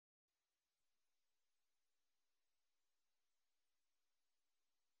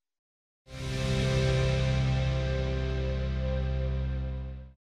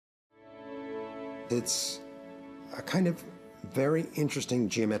It's a kind of very interesting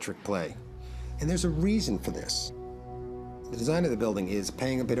geometric play. And there's a reason for this. The design of the building is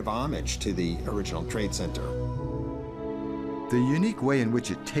paying a bit of homage to the original Trade Center. The unique way in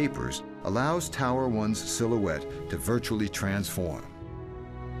which it tapers allows Tower 1's silhouette to virtually transform.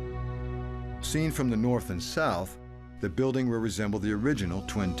 Seen from the north and south, the building will resemble the original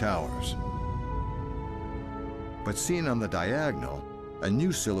Twin Towers. But seen on the diagonal, a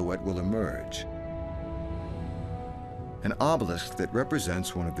new silhouette will emerge. An obelisk that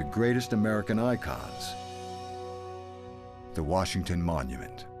represents one of the greatest American icons, the Washington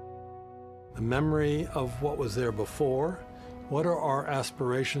Monument. The memory of what was there before. What are our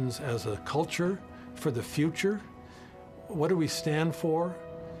aspirations as a culture for the future? What do we stand for?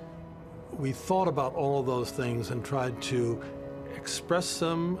 We thought about all of those things and tried to express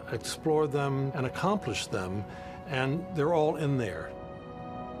them, explore them, and accomplish them, and they're all in there.